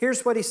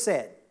 Here's what he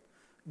said.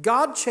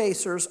 God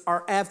chasers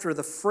are after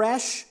the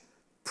fresh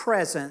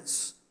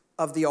presence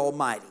of the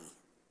Almighty.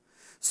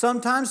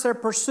 Sometimes their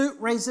pursuit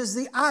raises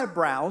the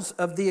eyebrows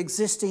of the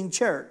existing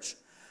church,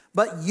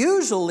 but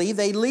usually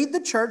they lead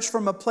the church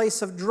from a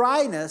place of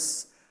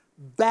dryness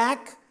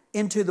back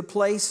into the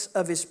place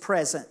of His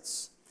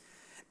presence.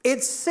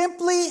 It's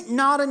simply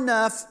not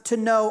enough to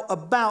know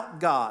about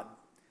God.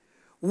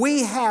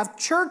 We have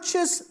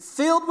churches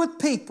filled with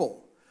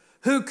people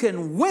who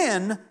can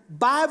win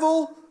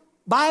Bible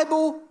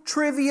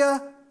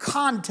trivia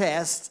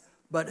contests,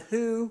 but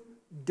who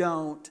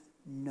don't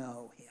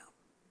know Him.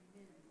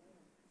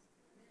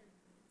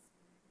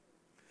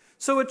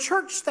 So a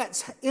church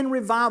that's in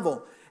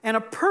revival and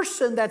a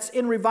person that's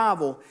in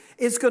revival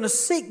is going to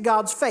seek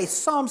God's face.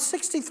 Psalm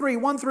 63,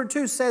 1 through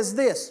 2 says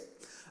this,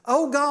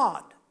 "O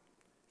God,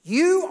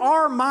 You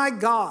are my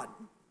God.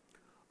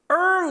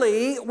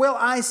 Early will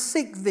I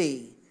seek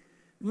Thee.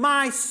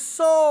 My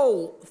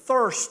soul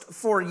thirsts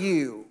for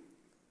You."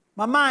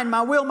 My mind,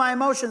 my will, my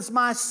emotions,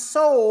 my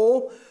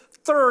soul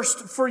thirst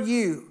for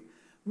You.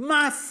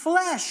 My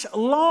flesh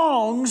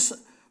longs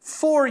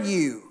for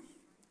You.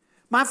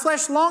 My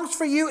flesh longs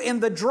for You in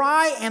the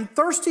dry and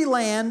thirsty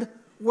land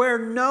where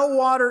no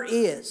water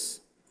is.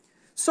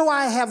 So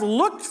I have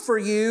looked for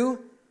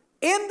You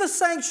in the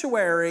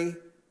sanctuary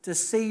to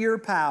see Your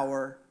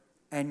power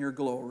and Your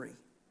glory.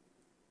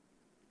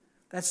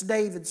 That's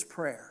David's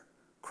prayer,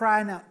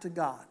 crying out to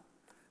God.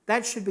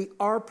 That should be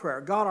our prayer.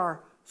 God,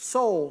 our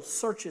soul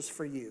searches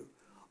for You.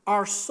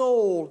 Our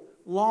soul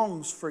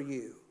longs for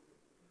You.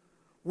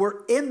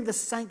 We're in the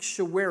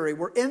sanctuary.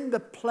 We're in the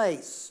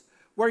place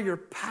where Your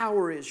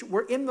power is.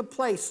 We're in the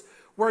place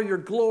where Your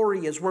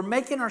glory is. We're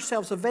making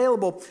ourselves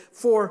available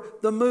for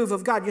the move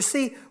of God. You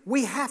see,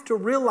 we have to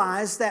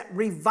realize that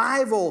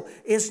revival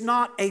is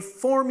not a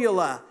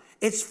formula.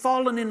 It's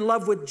fallen in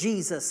love with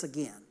Jesus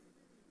again.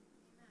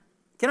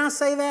 Can I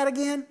say that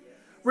again?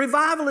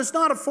 Revival is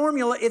not a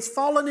formula. It's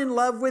fallen in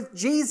love with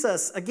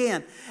Jesus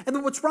again.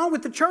 And what's wrong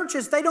with the church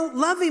is they don't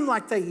love Him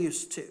like they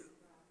used to.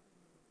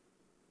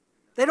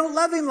 They don't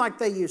love Him like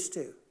they used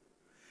to.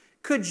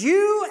 Could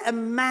you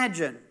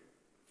imagine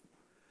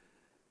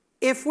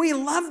if we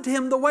loved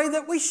Him the way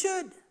that we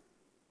should?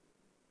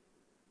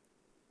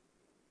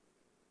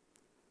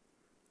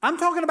 I'm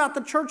talking about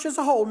the church as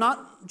a whole,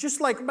 not just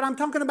Lakewood, but I'm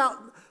talking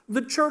about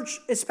the church,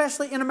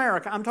 especially in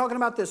America. I'm talking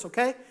about this,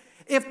 okay?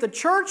 If the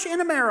church in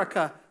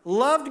America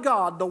loved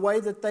God the way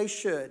that they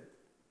should,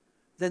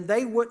 then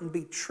they wouldn't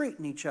be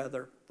treating each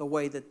other the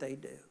way that they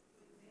do.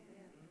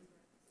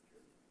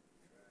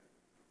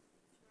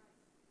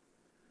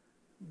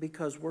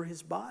 Because we're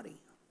His body.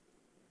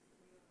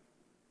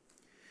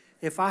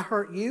 If I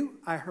hurt you,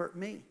 I hurt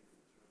me.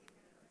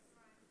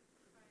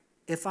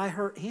 If I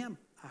hurt him,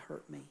 I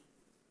hurt me.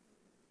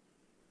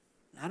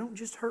 And I don't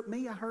just hurt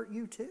me, I hurt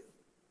you too.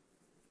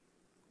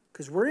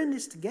 Because we're in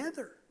this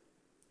together.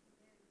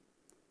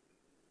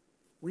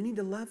 We need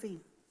to love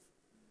Him.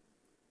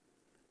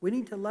 We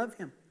need to love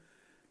Him.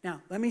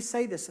 Now, let me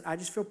say this. I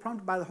just feel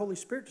prompted by the Holy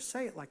Spirit to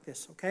say it like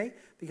this, okay?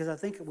 Because I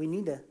think we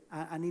need to,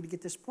 I need to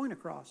get this point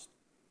across.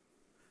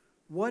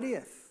 What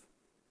if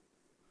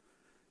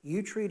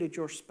you treated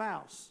your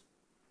spouse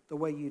the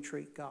way you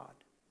treat God?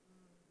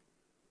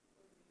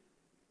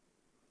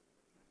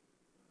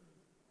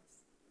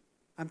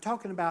 I'm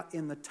talking about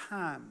in the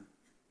time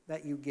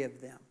that you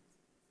give them.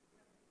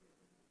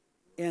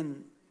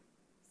 In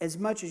as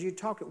much as you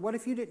talk, what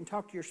if you didn't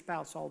talk to your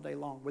spouse all day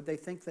long? Would they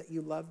think that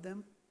you loved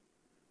them?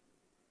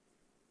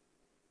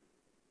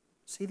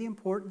 See the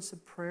importance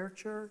of prayer,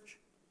 church?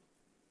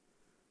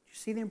 Do you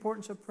see the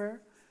importance of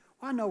prayer?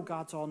 Well, I know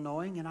God's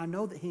all-knowing, and I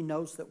know that He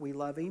knows that we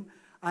love Him.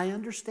 I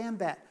understand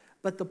that.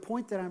 But the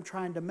point that I'm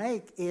trying to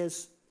make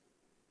is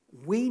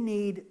we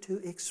need to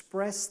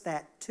express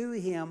that to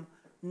Him,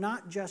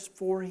 not just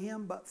for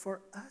Him, but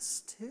for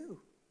us too.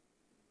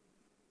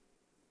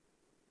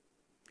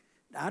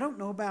 I don't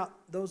know about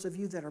those of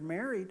you that are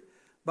married,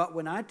 but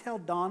when I tell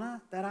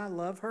Donna that I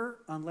love her,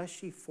 unless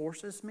she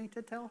forces me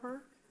to tell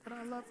her that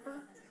I love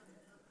her,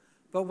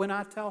 but when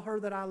I tell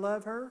her that I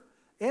love her,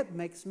 it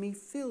makes me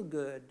feel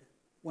good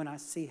when I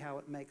see how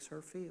it makes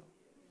her feel.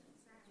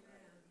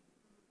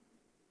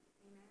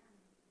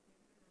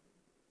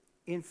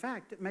 In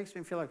fact, it makes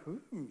me feel like,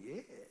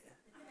 yeah.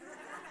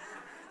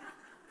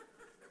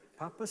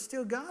 Papa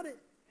still got it.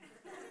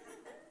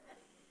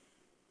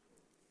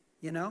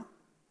 You know?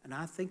 And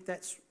I think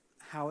that's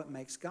how it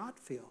makes God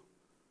feel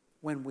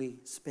when we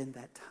spend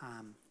that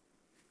time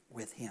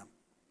with Him.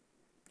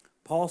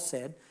 Paul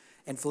said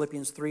in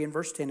Philippians 3 and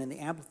verse 10 in the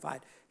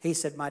Amplified, he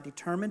said, "My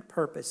determined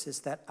purpose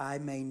is that I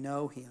may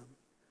know Him,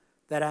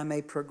 that I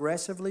may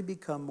progressively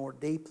become more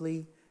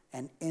deeply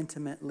and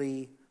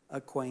intimately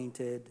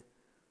acquainted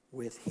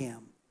with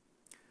Him."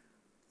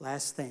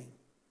 Last thing.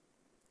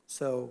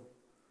 So,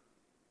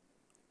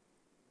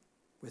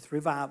 with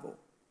revival,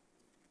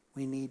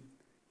 we need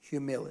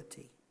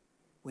humility.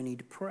 We need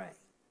to pray.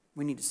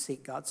 We need to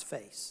seek God's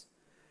face.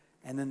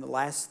 And then the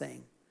last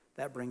thing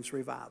that brings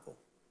revival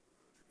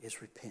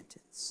is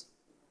repentance.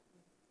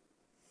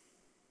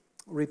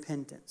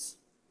 Repentance,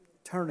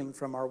 turning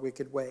from our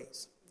wicked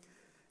ways.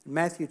 In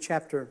Matthew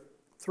chapter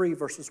 3,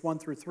 verses 1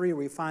 through 3,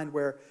 we find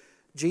where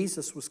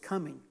Jesus was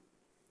coming.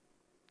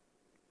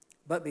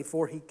 But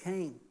before he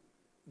came,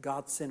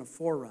 God sent a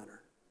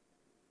forerunner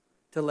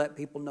to let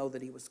people know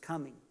that he was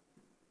coming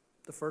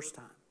the first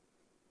time.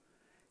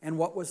 And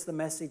what was the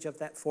message of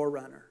that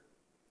forerunner?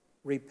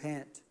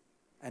 Repent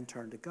and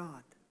turn to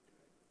God.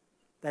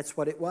 That's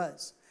what it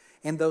was.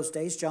 In those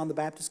days, John the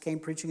Baptist came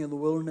preaching in the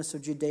wilderness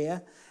of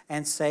Judea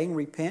and saying,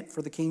 Repent,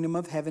 for the kingdom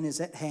of heaven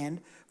is at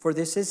hand. For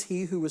this is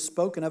he who was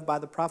spoken of by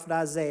the prophet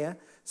Isaiah,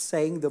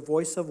 saying, the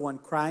voice of one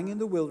crying in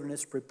the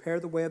wilderness, Prepare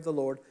the way of the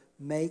Lord,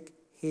 make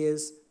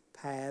his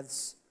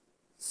paths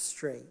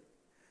straight.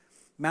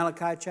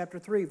 Malachi chapter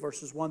 3,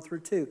 verses 1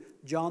 through 2.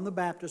 John the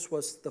Baptist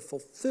was the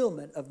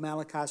fulfillment of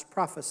Malachi's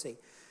prophecy.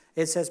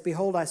 It says,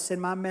 Behold, I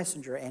send my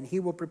messenger, and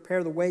he will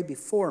prepare the way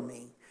before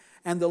me.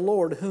 And the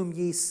Lord whom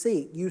you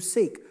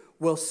seek,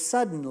 will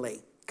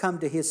suddenly come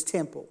to his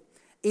temple.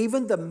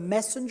 Even the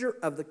messenger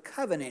of the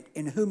covenant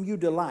in whom you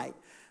delight.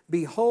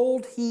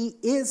 Behold, he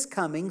is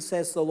coming,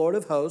 says the Lord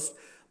of hosts.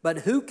 But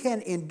who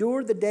can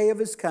endure the day of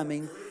his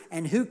coming?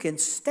 And who can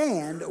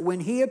stand when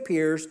he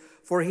appears?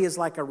 For he is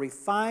like a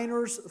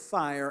refiner's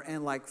fire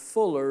and like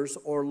fuller's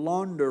or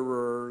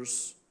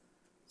launderer's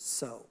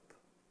soap.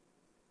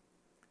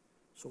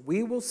 So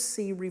we will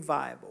see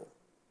revival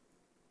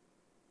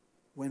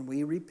when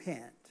we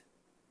repent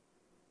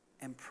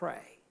and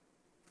pray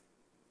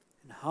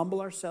and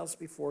humble ourselves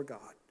before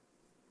God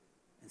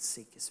and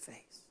seek his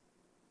face.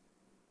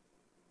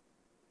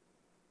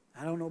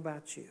 I don't know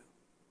about you,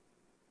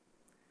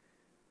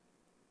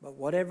 but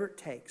whatever it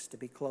takes to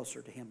be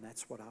closer to him,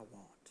 that's what I want.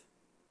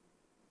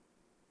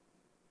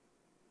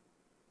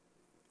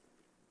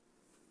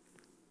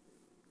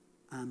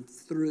 I'm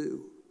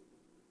through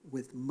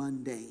with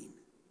mundane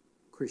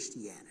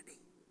Christianity.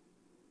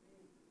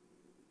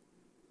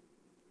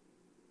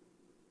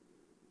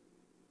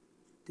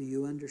 Do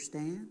you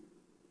understand?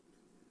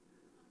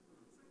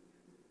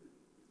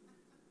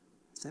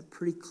 Is that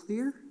pretty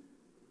clear?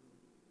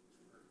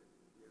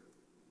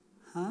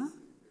 Huh?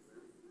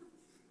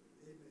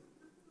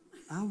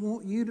 I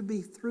want you to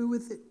be through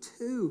with it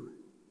too.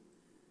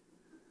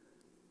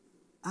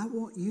 I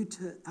want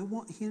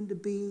him to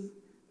be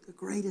the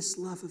greatest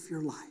love of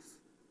your life.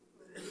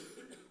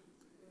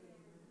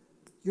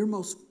 Your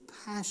most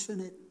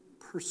passionate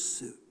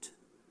pursuit.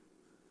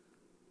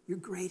 Your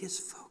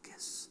greatest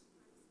focus.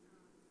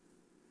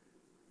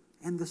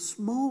 And the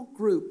small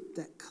group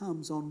that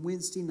comes on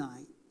Wednesday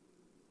night,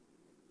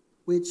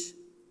 which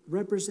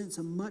represents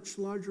a much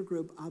larger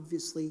group,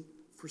 obviously,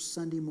 for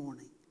Sunday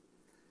morning.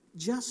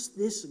 Just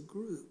this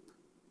group,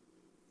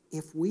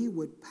 if we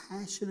would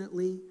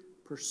passionately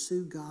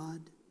pursue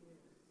God,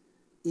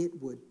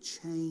 it would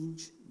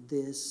change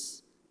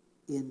this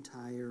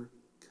entire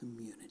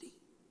community.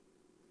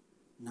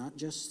 Not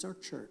just our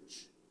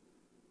church,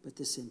 but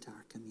this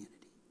entire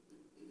community.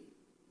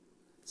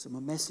 So my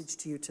message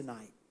to you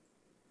tonight,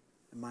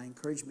 and my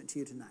encouragement to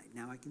you tonight,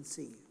 now I can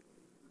see you.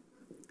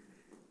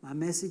 My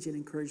message and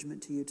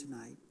encouragement to you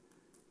tonight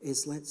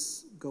is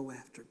let's go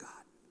after God.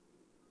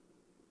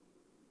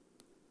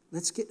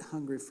 Let's get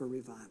hungry for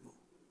revival.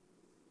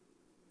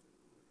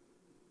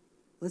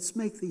 Let's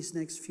make these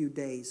next few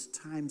days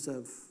times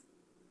of,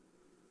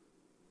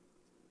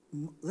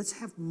 let's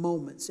have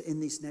moments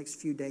in these next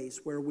few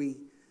days where we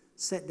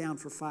sit down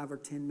for 5 or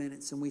 10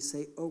 minutes and we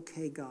say,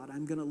 okay, God,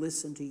 I'm going to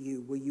listen to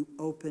you. Will you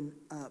open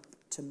up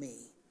to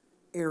me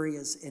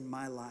areas in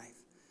my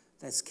life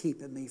that's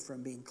keeping me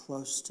from being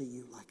close to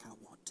you like I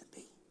want to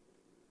be?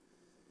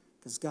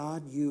 Because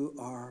God, you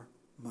are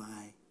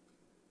my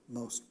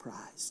most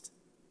prized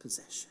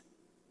possession.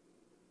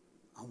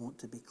 I want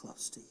to be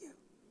close to you.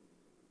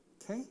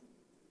 Okay?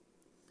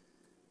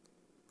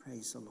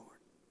 Praise the Lord.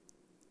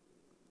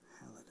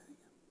 Hallelujah.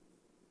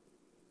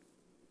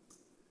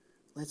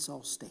 Let's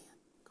all stand.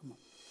 Come on.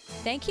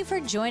 Thank you for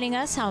joining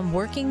us on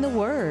Working the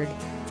Word.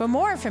 For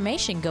more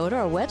information, go to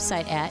our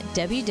website at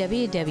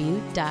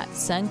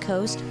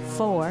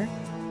www.suncoast4,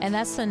 and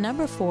that's the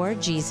number 4,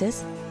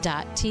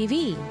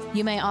 Jesus.tv.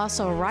 You may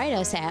also write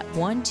us at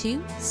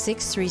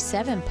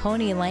 12637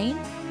 Pony Lane,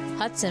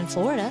 Hudson,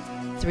 Florida,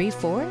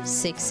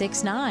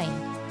 34669.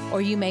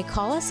 Or you may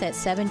call us at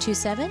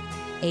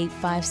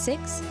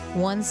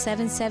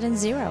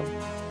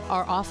 727-856-1770.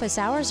 Our office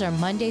hours are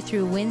Monday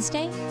through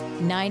Wednesday,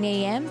 9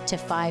 a.m. to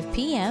 5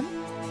 p.m.,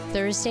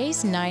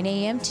 Thursdays, 9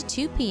 a.m. to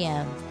 2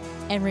 p.m.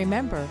 And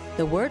remember,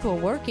 the Word will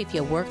work if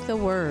you work the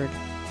Word.